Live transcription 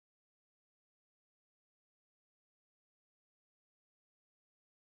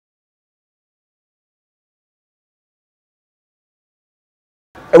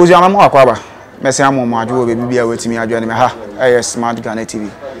it was your mama kwaba mesi amu majo be bibia wetimi adwane me ha smart Ghana TV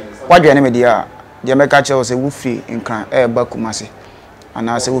wadwane me dia je meka che o se wufi nkran ba kumase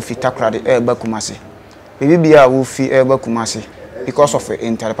ana se wufi takrade ba kumase bibia wufi ba kumase because of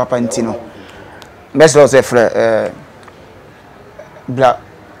inter papa ntino best lo se frɛ bla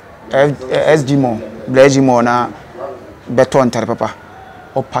SG mo na beton inter papa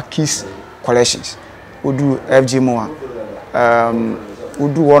o Pakis collections odu FG mo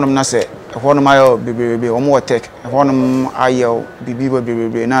odu wonum na se honum ayo bebebe omo tech honum ayo bibibo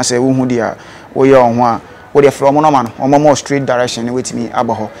bebebe na se wo hu dia wo ye ho a wo de from no ma no omo more straight direction na wetimi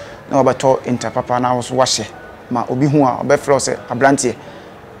abaho na obeto interpapa na wo so wahye ma obi hu a obefro se abrantie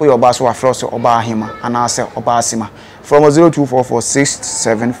wo ye oba so afro se oba ahima ana se oba asima from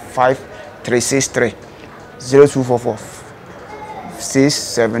 0244675363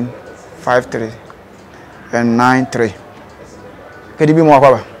 0244675393 kedi bi mo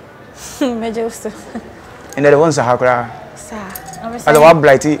akwa ba Mejosto. And the ones are cry. Sir. I don't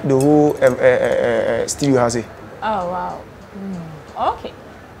blight the whole studio house. Oh wow. Okay.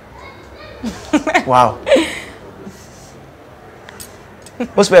 Wow.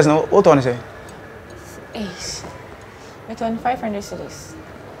 What's best now? What on say? Ace. It's on 500 cities.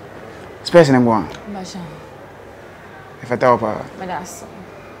 Space name one. Bashan. If I tell her. But that's.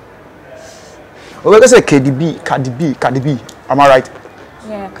 Well, let's say Cardi B. Am I right?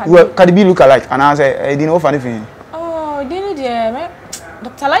 Yeah, Cardi B look alike, and I say I didn't offer anything. Oh, didn't you?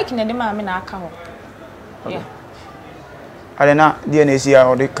 Dr. Like in the man in our car. Yeah. I don't know. DNA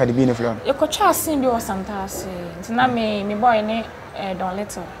or the Cardi B in the floor. You could try seeing you or something. It's not me boy, don't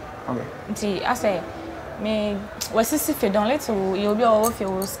little. Okay. See, I say, me was if you don't little, you'll be all of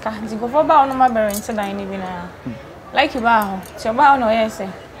your scar. You go for about no my parents and I even like you bow. So about no, yes, say.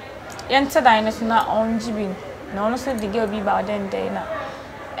 Enter diners not on Jibin. No, honestly, the girl be about then day now.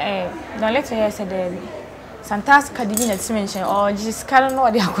 Don't let her say there. Santa's Cadina mention or just can't know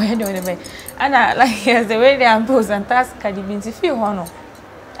what they are going to do. And I like the way they are posed Santa's Cadibin if you honor.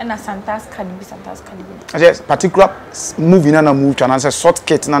 And a Santa's Cadibin, Santa's Cadibin. I said particular movie and a move channel, as a short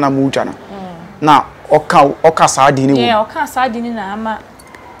kit and a move channel. Now, Oka Sardini. Yeah, Oka Sardini,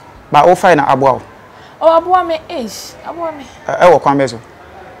 but all fine at Abo. Oh, Abo me ish. Abo me. I will come better.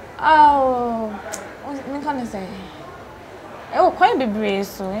 Oh, what can I say? Oh, quite be brave,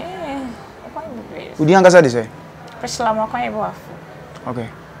 so quite be brave. Would you answer this? Special, quite well. Okay.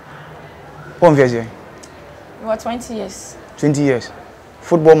 One year. What 20 years? 20 years.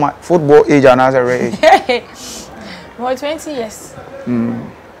 Football age and other age. What 20 years?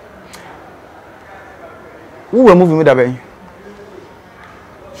 Who were moving with that baby?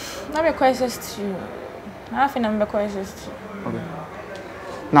 Not be questions to you. Nothing. I'm be questions to you. Okay.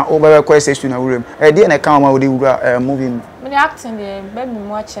 Now, over questions to no room. I didn't come out with the moving. When acting, the baby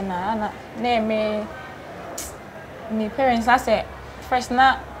watching, name me parents. I said, first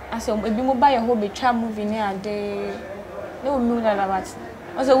now, I said, if you buy a whole big child movie near day, no moon about.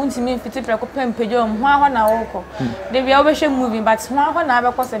 I said, won't me fit to pen pejom, one hour. They be always moving, but one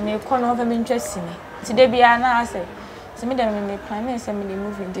hour because I may call over me interest in me. Today be an answer. So me them me plan and send me the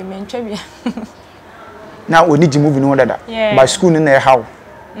movie, the main trivia. Now we need to move in order. Yeah. By school in there how?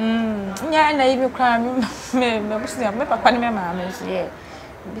 Yeah, and I even cry me papa and my mama. Yeah.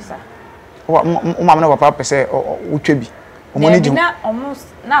 Bisa. What mama no papa say or Uchebi. Almost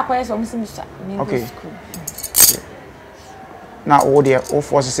now quite something okay. Now all there all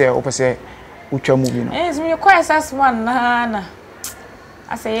forces say open say Uche movie no. Yes, me quite as one na.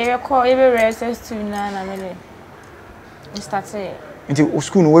 I say you call every recess to na me. We start say. Into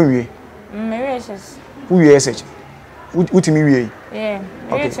school no we. Me recess. Who you recess? Ultimate way. Yeah,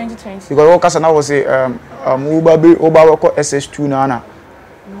 okay. 2020. Because all Casana was say Oba SS2 Nana.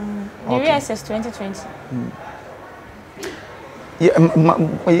 Maybe SS 2020.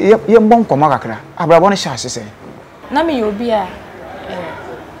 Yeah, bon Comagra. Abrabon Shash say. Nami you be a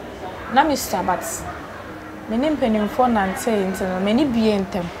Nami Sabats. Many penny for and say into many be in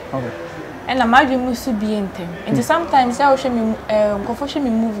them. Okay. And a margin must be in them. And sometimes I will show me confusion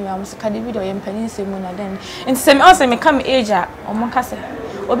moving. I was a cadivid or penny semuna then. And some also may come age or Moncassa.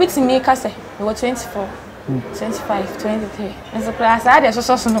 Or bit to me, Cassa. We were 24, 25, 23. And so class I had a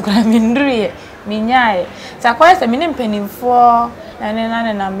sauce on the Gramindry, Minyai. So I quite a minimum penny for and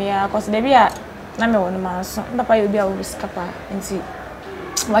then a mere because there be a number one man. Papa, you'll be able to scapa and see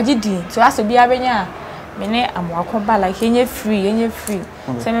what you did. So as to be a venya. Mene amwako ba like enye free.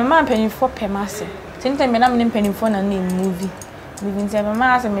 So my man penny for per mass. Sometimes me na me penny for na name movie. Movie say my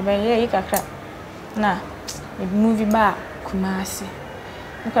man say me be here kakra. Na me movie ba Kumasi.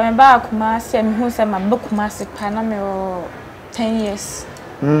 Me come ba Kumasi me hu say my book Kumasi pa na me 10 years.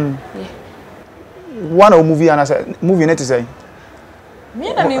 Yeah. One of movie and I said movie net to say.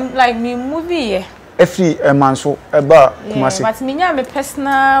 Me na me like me movie yeah. Every man so about Kumasi. But me nya me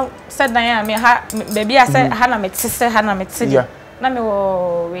personal said na me ha baby I said ha na me tse ha na me tse. Yeah. Na me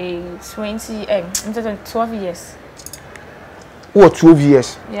wo we 12 years. Who 12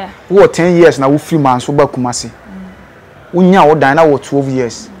 years? Yeah. Who 10 years na wo free man so ba Kumasi. Unya wo dan na wo 12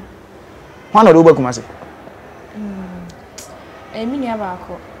 years. One of the Kumasi. Me nya ba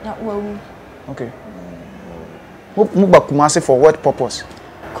ko na wo. Okay. Mu ba Kumasi for what purpose?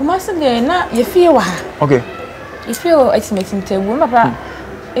 Kumasi de na ye fie wa ha. Okay. Ye fie o estimating table papa.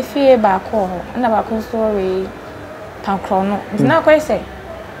 E fie ba ko ho na ba ko so we pankro no. Na ko say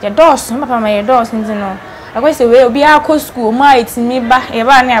ye doors papa ma ye doors nti no. I say we obi akọ school ma etimi ba ye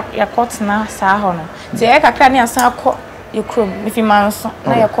ba na yakotena saa ho no. Ti e kakra ne asan akọ ye krom mefi manso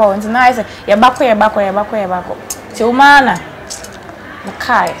na ye call nti na I say ye ba ko. Ti o ma na me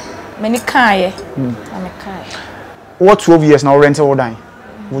kai. Many kai. I'm a kai. What 12 years now rented or dying?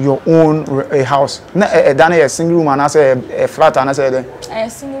 With your own house. Na done a single room and I say a flat and I say a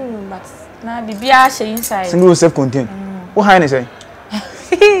single room but na bibia she inside. Single room self-contained. What high say?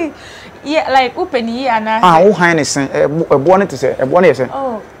 Yeah, like open here and what high say? A bonnet to say, a bonnet say.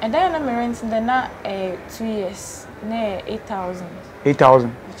 Oh, and then I'm renting the na 2 years. Na 8,000.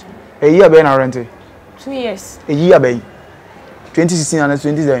 8,000. A year be na rented. 2 years. A year be 2016 and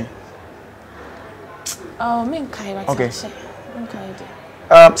 2017. Oh, me kai ba. Okay. Me kai de.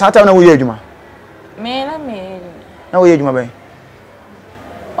 Sata na wo ye adwuma. Me na me. Na wo ye adwuma be.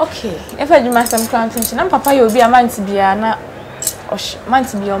 Okay, if adwuma sam plantation, na papa ye obi amanti bia na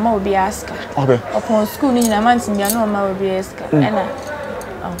manti bia o ma obi aska. Okay. Upon school ni na manti bia na o ma obi aska. Ena.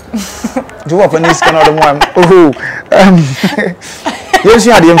 Do what for this kind of one? Oh. Yes,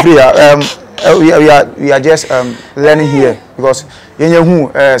 you are the free. We are just learning here because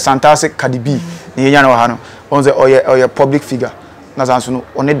you fantastic Cardi B. You know how on the public figure. Na zanso no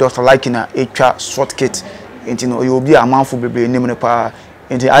only Dr. Likee na etwa short kit. Enti no you be a man for bebre name no pa.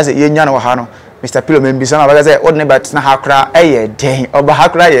 Enti I say you nya no ha no Mr. Pillow membi sana ba say ordinary but na ha kra den oba ha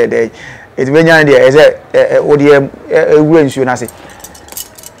kra ye den. Enti we nya dey say odi ewura nsuo na say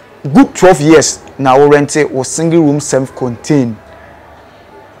good 12 years na we rent a single room self-contained.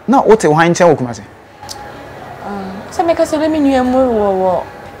 Now what we han chen wo kuma say? So make us let me new wo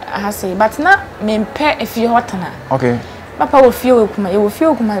I say but na me mpe efie hotana. Okay. Papa wo fie wo kuma e wo fie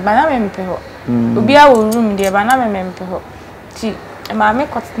wo kuma ba na me mpe ho. Obi a wo room dey ba na me mpe ho. Ti ma me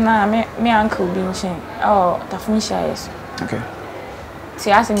kotena me uncle bi nchen. Oh, tafun shares. Okay.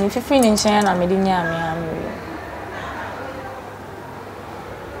 Ti ase me fifi ni nchen na me di nya me am.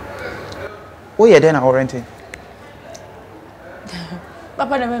 Oh yeah then I renting.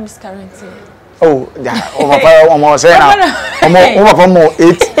 Papa na me miscarrenting. Oh, yeah. Over say now. Over more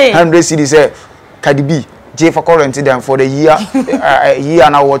 800 cedis say Cardi B J for currency them for the year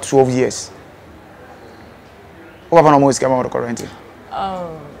now what 12 years. Over no more is come out currency.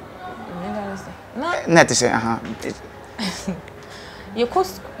 Oh. No. Net say You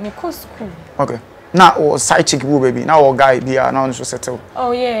cost school. Okay. Now or side chick boo baby. Now or guy be now so settle.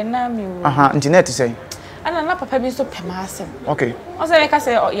 Oh yeah, na me. Internet say. Ana na papa bi so pema asem. Okay. O say ka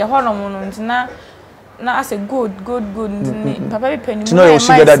say ye ho no no ntina na ase good ntini papa bi panimu. To know your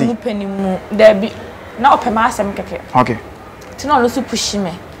sugar daddy. Panimu there be na opema asem keke. Okay. Tino no so push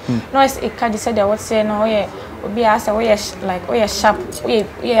me. No is e ka dey say what say no ye obi ase we like we sharp we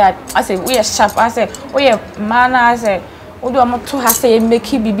ase we sharp ase we man ase we do am to ha say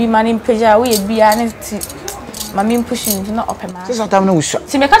make bibi man peja we bia na ti mami pushing no opema. This time no sha.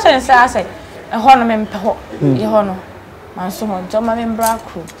 Ti me ka say ase ho no mempe ho ye ho no manso ho nto ma membra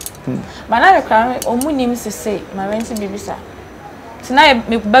kru ma na me kra omunim sese ma rent bibisa tina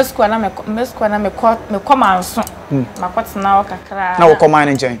me basku na me ko manso ma kwatena o kakra na wo ko man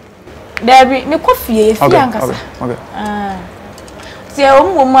nchen there be me ko fie ankasa okay ti e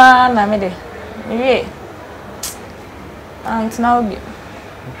omuma na me de wie antina obi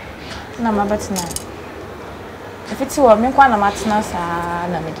na ma batina if it's what me kwa na matena sa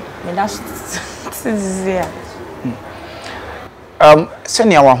na me that's easier.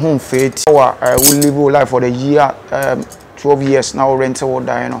 Send your home faith. We live our life for the year 12 years now rent or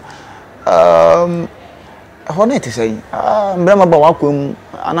die no. How net to say? Remember about wakum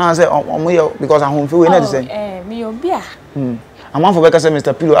and I say because I'm home faith we net to say. Me obia. I'm on for because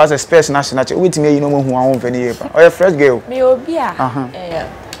Mr. Pillow as a space national. Wait me you know who I home for any or a fresh girl. Me obia.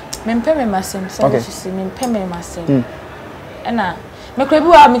 Me mpeme masem say what you see me mpeme masem. Ena me krebi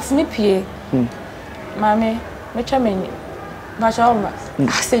wa mitimi pie. Mame me chameni ba chaoma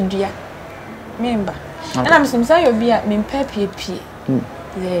asedua memba. Ena misim say obi a me mpa pie.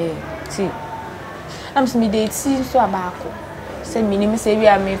 Yeah, see. I'm some date see so about. Say me say we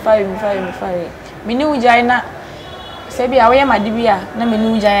are me fire. Me new Jaina. Say be away my dibia, na me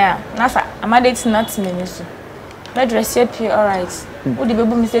new Jaya. Nasa, am I dating not me so. My dress up here, all right. Would the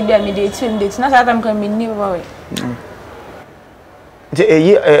baby say be a me date him dates? Not that I'm coming new away.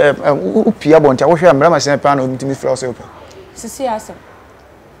 Upia bonta, what I'm Rama saying, pan to me floss open. See, I said,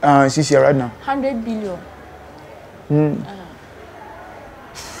 she's here right now. 100 billion.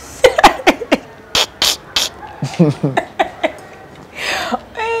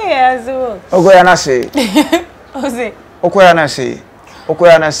 Yes, Okoyana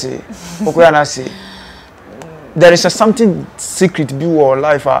say. There is something secret be or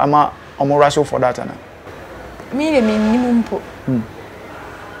life. I'm a rush for that. Me the minimum po.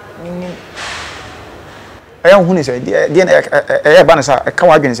 Minimum. I am who say. The banasa. I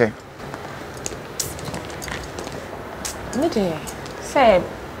can't again say. Me de say.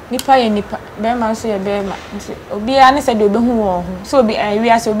 Nipa ye nipa. Be man so ye be man. Obi ane say de obi hu wo hu. So obi we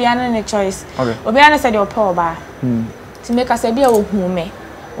as obi ane ne choice. Obi ane say de opa oba. To make us be a wo hu me.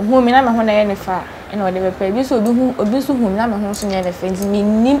 Hu me na me ho na ye ne fa. And what they were paying, so obi so hum na me ho so nya na fence me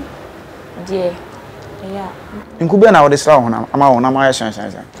nim de yeah nkube na wo de sra ho na ama wo na ma ya shan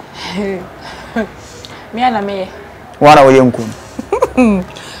me ana me wana wo yenkum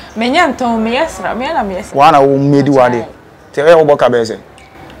me nya nton me yesra me ana me yesra wana wo medi wade te e wo boka be se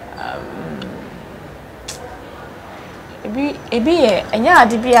ebi ye enya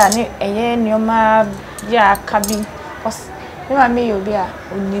ade bi a ne eye nioma ya kabi me ma me obi a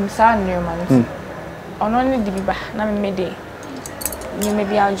onim sa nioma no ono ne di biba na me de ni me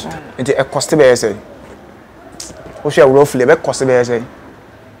bi ajon enti e cost be say o hwe awro fle be cost be say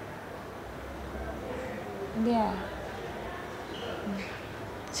bia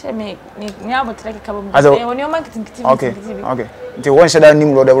che me ni abotre ka bo e woni o marketing kiti okay enti won shada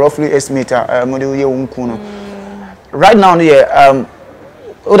nim ro the roughly estimate mo de ye wonku no right now no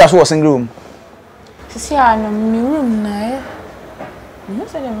o da so was single room sisi ano mi room na e no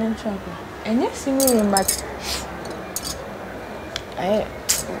say dem mention and yes, single room, but I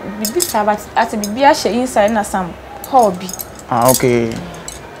be sabat at the beer share inside na some hobby. Okay.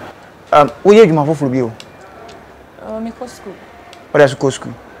 Where you ma for you? Me go school. What is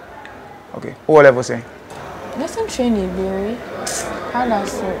school? Okay. What level say? Lesson training, baby. How na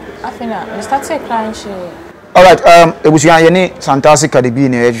so? I think we started crunch. All right. Ebusian ye ni fantastic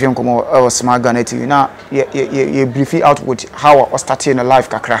Caribbean ni ehwehwe komo smart Ghana TV. Na ye briefly out with how I started in life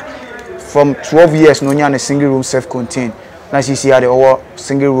kakra. From 12 years no nya na single room self contained na sisi ade owo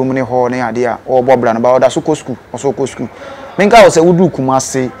single room ne ho ne ade a obo bra na ba oda so ko school menka wo se wudu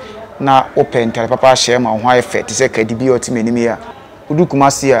Kumase na open tele papa share ma ho effect se kadi bi otimanim ya wudu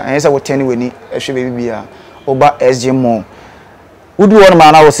Kumase a ense wo tene weni ehwe be bia oba SG Mall wudu won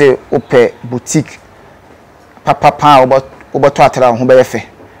ma na wo se ope boutique papa pa obo to atara ho be yefe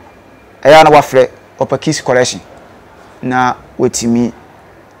eya na wa frɛ opa kiss collection na wetimi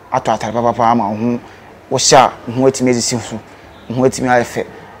ato atare papa ama ho wo sha ho etimi ezisi so ho etimi ayefe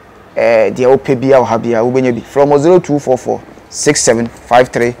de ope bia wo ha bia wo benya bi from 0244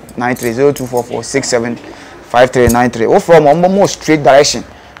 675393 0244 675393 wo from mo straight direction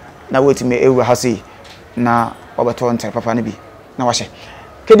na wetimi ewu ha sei na obato ntare papa ne bi na wa hye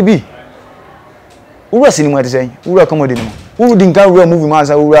KDB ura sinimu ate sen ura comedy no uru dinka ura movie man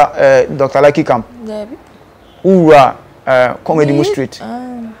sa ura Dr. Likee camp Debi ura comedy mo straight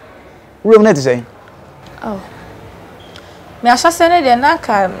ura na ate sen oh me asase ne de na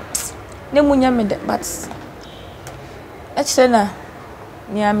ka ne munya me de but na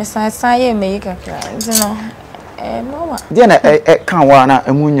me amesan ye me yikakra nti no mama de na kan wa na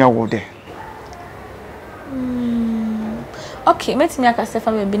emunya wo de okay metimi akase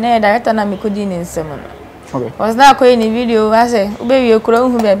fa me bi na director na me kodi ni nsem no okay was na ko ni video I say ubewie kura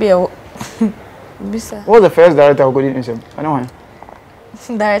hu be be e bisa what was the first director who kodi ni nsem I know him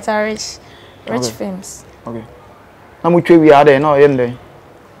director Rich okay. Films okay na mu twa wi ade na o ye ndey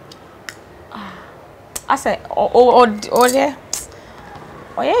I say o there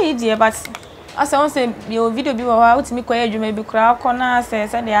oh yeah idea but I say on say your video bi wa utimi ko adwuma bi kura ko na say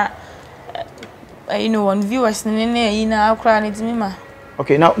dia you know on viewers ne na akra ne timima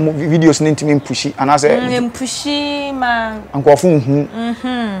okay now videos ne ntimi pushi and I say pushi ma ankofu hu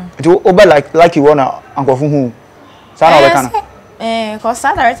it o be like you wanna ankofu hu sana we kana cause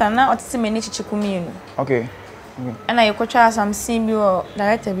that director na otisi me ni chichikumi you okay and I kwatwa some scene bi o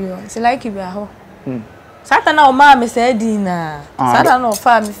director bi o say like you be aho sata na o ma me say di na sata na o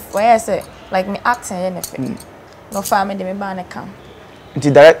fa me for say like me acting ye ne fe no fa me de me ba na kam nti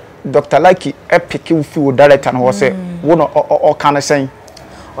direct Dr. Likee epic you feel director no say wo no o kan sen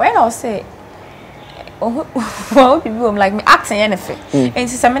when I say oh people like me acting anything and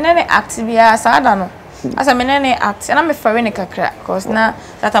si me na act bia sa da no asa me na act na me fere ne kakra cause na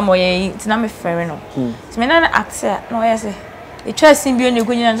that am oye ti na me fere no si me na act no yes e try sin bi oni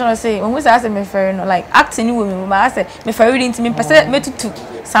gonyi na say when we say me fere no like acting ni wo me ma say me fere din ti me pese me tutu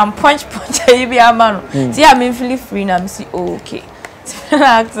some punch e bi ama no ti ya me feel free na me see okay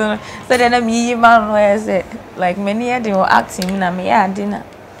act so then me yi man no yes like many e dey acting na me ya dey na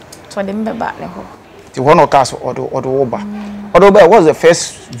to dem be ba le ho the one of cast or over. Although, what's the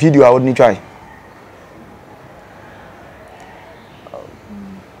first video I would need try?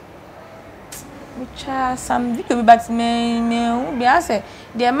 Which some video, but me be answer.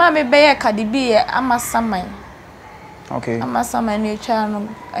 The mammy bear Cardi B, I'm a summer. Okay. I'm a summer new channel.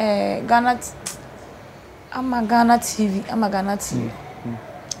 Ghana. I'm a Ghana TV. I'm a Ghana TV.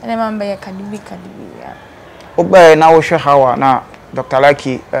 And I'm bear Cardi B. Yeah. Oh, now we show how now Dr.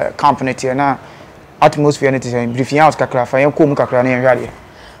 Likee company here now. Atmosphere and it is briefing out kakra fa yen kom kakra na yen hwade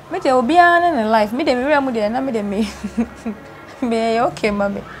me de obi an in life me de me rem de na me de me be okay ma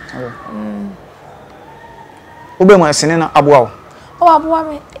me obe mo asene na aboa o aboa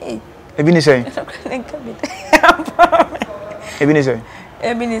me ebi ni say ebi ni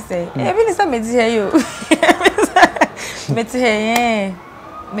say me ti he yo me ti he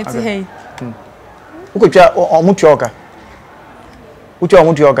me ti he ukotwa omutu oka utu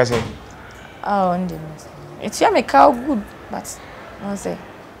omutu oka say oh, it's yeah, me cow good, but I say.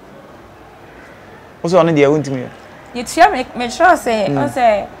 Also, on the won't me. You tell me sure say, I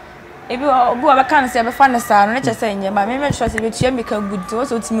say, if you are can say, I find a sound, let's say, but me sure say, you make a good to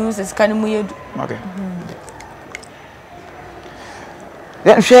also to me is kind of weird. Okay.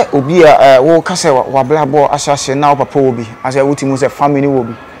 Then share Obia, wo kasa wa blabo assassin now, papa will be, as I would move a family will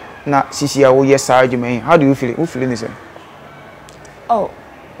be. Now, CCA, oh, yes, sir, how do you feel? Who feel this? Oh.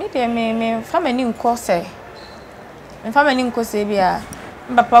 Me family nko say me family nko say bia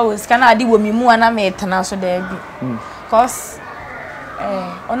papa was kana adi wo mi mu ana me tena so da bi cause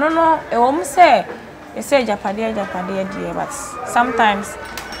ono no e wo mu say e say japade die but sometimes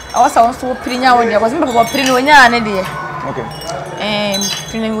I was also prinya wo dia cause me papa prinya wonya ane die okay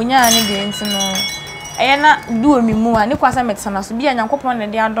prinya wonya ane die ntino e na du wo mi mu ani kwasa me tena so bia nyankopon ne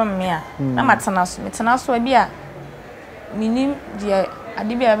dia adom me a na matena so me tena so bia minim die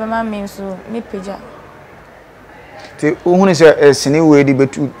adibia be ma me so me peja te ohun se sini we di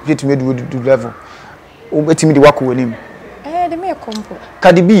betu betumi do level o betumi di wako wanim de me kompo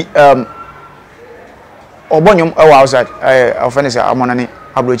Cardi B obonyom e outside ofene se amonane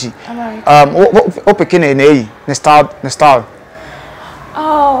abrochi o pekene na eyi ne style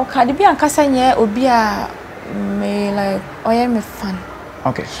oh Cardi B ankasa nye obi a me like oye me fan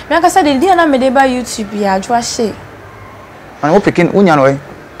okay me ankasa de dia na me de ba YouTube ya adwa she and what picking unya no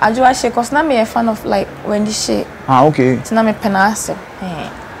Ajua she cause na me a fan of like when the she okay tina me penase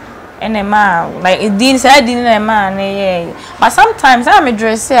ene ma like it didn't say didn't man but sometimes I me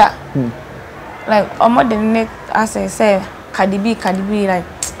dress here like omo the neck as I say Cardi B like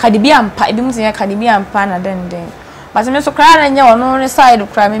Cardi B ampa ebi mu say Cardi B ampa na den but me so cry na nya ono ne side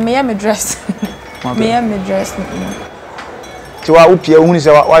cry me dress me dress so wa upia hu ni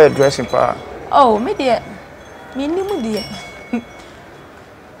say why dressing pa oh me dey me ni mu dey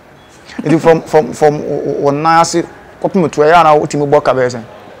it from onase kopim to ya na utimi boka be sen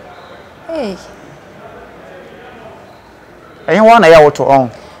eyan wa na ya woto on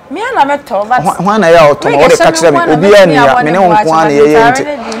me na meto but wa na ya woto o de catch them obi ani ya me ne wonko ana ye ye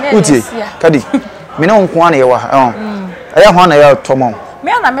uti kadi me ne wonko ana ye wa eya ho na ya woto mo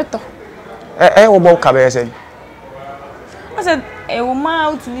me na meto wo boka be sen I said wo ma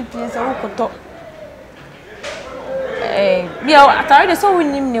utimi pie se wo koto bia atare so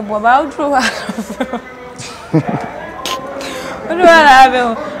wonim ne bo ba udro ha udro ha be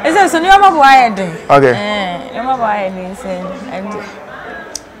o ese so ni o ma bo ayede okay e ma bo ayede se and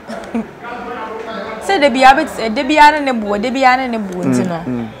say de bia ne bo ntino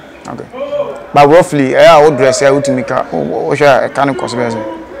okay but roughly I would dress ya utimika o sha can cost be say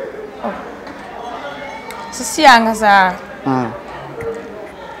so see angasa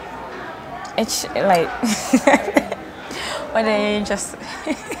it's like what are you just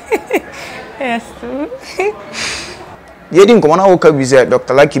yes ye din komo na wo ka bi say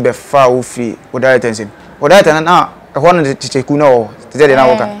Dr. Likee be fa wo fi wo diet ensim wo diet na ho na Kyekyeku na wo te dey na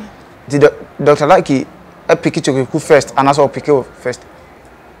wo ka Dr. Likee e pick Kyekyeku first and also pick you first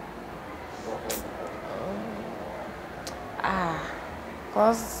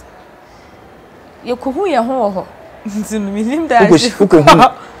cause you ko hu ye ho ntinu minim da uko hu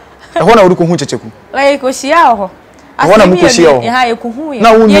e ho na wo ko hu Kyekyeku like ko shia ho Wana mu kosi o. Ha ekuhu ye.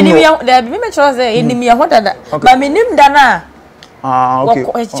 Na wonu. Ye nim ya me tro say enim ye ho dada. Ba me nim da na. Okay.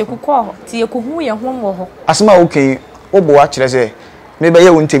 Wo Kyekyeku ko ti ekuhu ye ho wo ho. Asema okay, obo wa kire say me be ye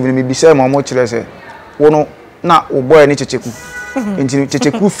won interview me bi say mo kire say wono na obo ne Kyekyeku. Enti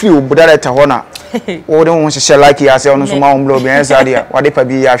Kyekyeku free obo director ho na. Wo de won hye like ya say ono so ma won blow bi en sa dia. Wa de pa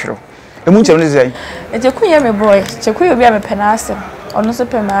bi ya hwero. Emu nkyem ne say. Kyekyeku ye me boy. Kyekyeku ye bi a me pena asem. Ono so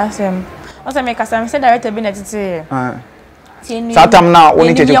pe ma asem. Osa me kasa me say director bi na tete. Satam na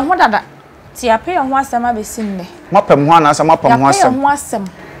woni Kyekyeku. Ye ho dada. Ti ape ye ho asem abesinne. Mapam ho ana sa mapam ho asem. Ye ho asem.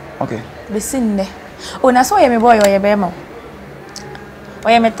 Okay. Besinne. Ona so ye me boy ye be ma.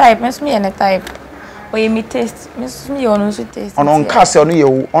 Oye me type, me so me ne type. Oye me taste, me so me ono so taste. Ono nka se ono ye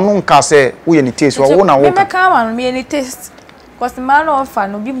wo, ono nka se wo ye ni taste wo na wo. Me ka ma me ni taste. Cause man no fa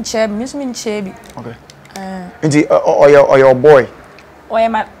no bi mche, me so me nche bi. Okay. Nti oye boy.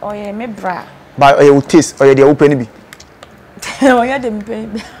 Oye me bra. Ba oye wo taste, oye de wo peni bi. Oye de me peni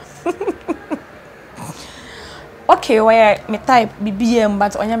bi. Okay, oye me type BBM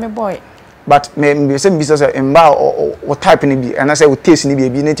but oye me boy. But me say me say mba o type ni bi and I say o taste ni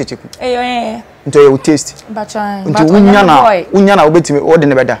bi ne Kyekyeku. Nti o taste. But try. Nti unya na obetimi o de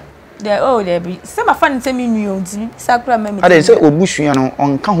ne beda. There be. Say my fan say me nyu ntimi. Sakura me. Ade say obusuya no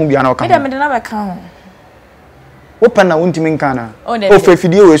onka ho bia na oka. Me de na be ka ho. Open na untimi nka na. O fe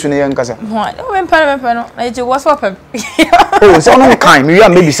fidie we so ne yankasa. Ho me mpa no. Na je wo so open. Oh, so no kan me wi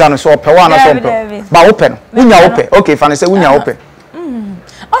am maybe sa no so open wa na so open. Ba open. Unya open. Okay, fan say unya open.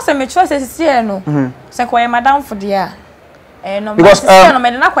 Also me trust say no. Say kwa madam for dia. No because no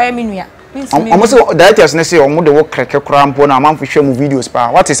me na kwa me nua. Almost directors ne say omo de wo kreke kura mpo na amamfo hwe mu videos pa.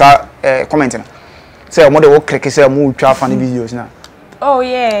 What is comment na? Say omo de wo kreke say mu twa fa ne videos na. Oh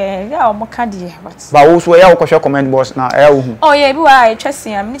yeah, omo ka de but. Ba wo so ya wo hwe comment boss na e wo hu. Oh yeah, bi wa twese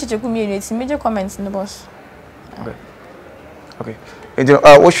am ni Kyekyeku me enu eti meje comment no boss. Okay. Okay. Enti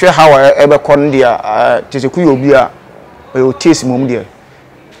wo hwe how e be kon dia Kyekyeku yo bi a o taste mom dia.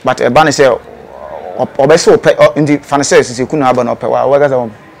 But a banner say obeso indi fancy say ku na aba na opewa we gaza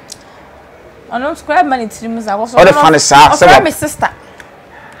won ono square money trims I was all the fancy say my sister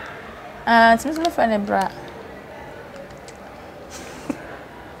trims no friend bra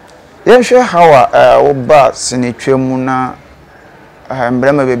yen share how oba sinetwemu na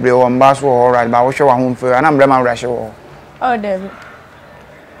mbrema bebre wo mba so all right ba wo hwe wa ho mfe na mbrema wra hwe wo oh there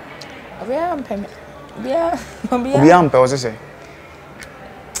obi am pem obi am pe wo say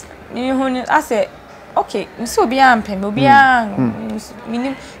I say, okay, so be ampem, obi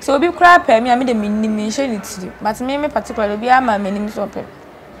minim, so be crap, me, I made a minimation, but me particularly be a man, minim so pep.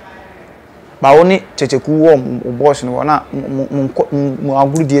 But only Kyekyeku warm, boss, no one, I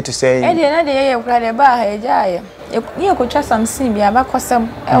would dear to say, and the other day, I cried about her, Jaya. You could trust some sin, be about custom,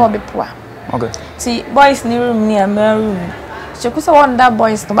 I will be poor. Okay. See, boys near me, a mere room. Kyekyeku want that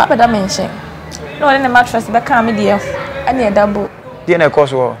boys to back with a mention. No, in the mattress, but come, dear, I need a double. Dear, of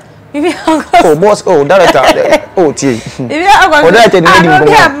course, oh, boss, oh, director, oh, tea. If you are going to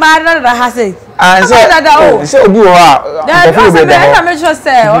have mad, has it. And so, you are. That's what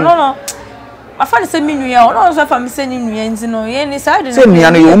say. Oh, no. I find the same no, so I'm sending you, no, any side. Send me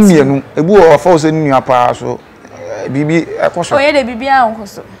a boo or false in your pass. So, Bibi, a cost. Oh, yeah, the Bibi, uncle.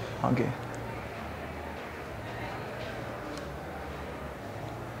 Okay.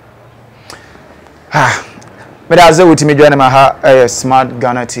 Ah. But as I would me join my Smart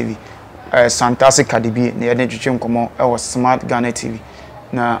Ghana TV, fantastic Kadibi, near the Jim Common, was Smart Ghana TV.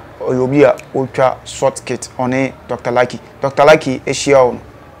 Now, you'll be a ultra short kit on a Dr. Likee. Dr. Likee is your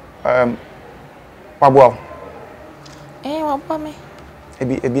Pabua. Eh, what me?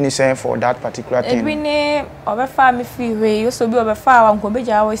 A been saying for that particular thing. We name of a family free way, you so be over far and go be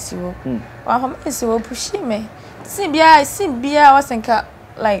always you. One is so pushing me. See, be I wasn't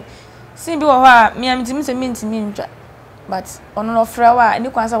like. Simbi wa me am timi se me but ono no fra wa any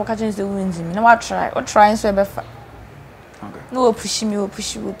kwansa wo ka chen se win timi na wa try so e be fa okay no wo push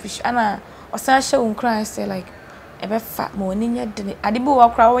ana osan hye wo kran say like e be fa ma oni nya de ade bi wo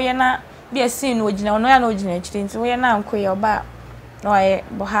kra wo ye na bi asin no ogina ono ya na ogina chiri nti wo ye na ankoye oba na wa ye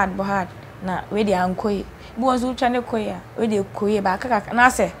bohard na we de ankoye bi won so twa ne koye we de koye ba kaka na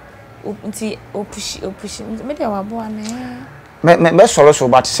say nti o push me de wa bo ame me solo so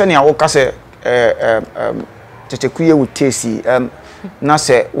but senior wo ka se Kyekyeku ye wo tesi na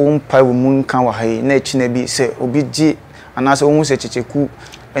se wo mpa wo mun kan wa hai na echi na bi se obi gi ana se wo hu se Kyekyeku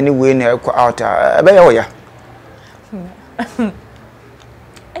anyway na ekọ out e be ye wo ya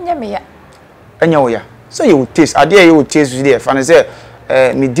enya wo ya so ye wo tesi ade ye wo tesi dey fa na se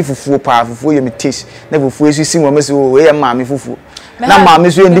me di fufuo pa fufuo ye me tesi na fufuo esisi wo me se wo ye ma me fufuo na ma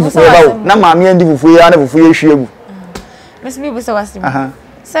me so ye ndi fufuo ba wo na ma me ye ndi fufuo ya na fufuo ye hwiegu Miss me be say was him.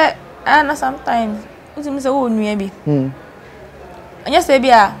 Say na sometimes uti me say wo nua bi. Anya say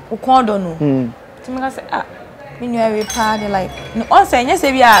bia wo kon do no. Ti me ka say me nua we pa dey like. No on say anya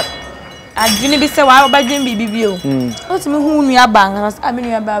say bia adwene bi say wa ba dwen bibi bi o. Uti me hu nua ba nga me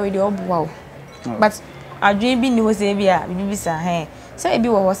nua ba we dey oboa o. But adwene bi ni wo say bia bibi sa say bi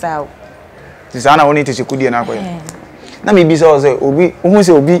wo sa o. Ti sa na woni te se kudie na akoye. Na me bi say o say obi hu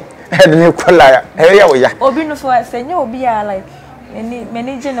say obi head ne kola ya. Ya wo ya. Obi no for say nya obi ya like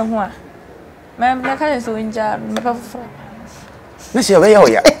manager no ho a. Me ka so nja me pa foforo. Me say obi ya wo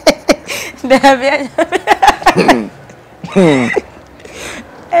ya. Da bia.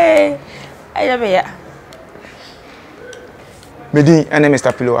 Ayo be ya. Medi ene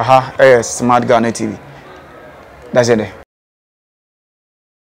Mr. Pillow aha Smart Ghana TV. That's it.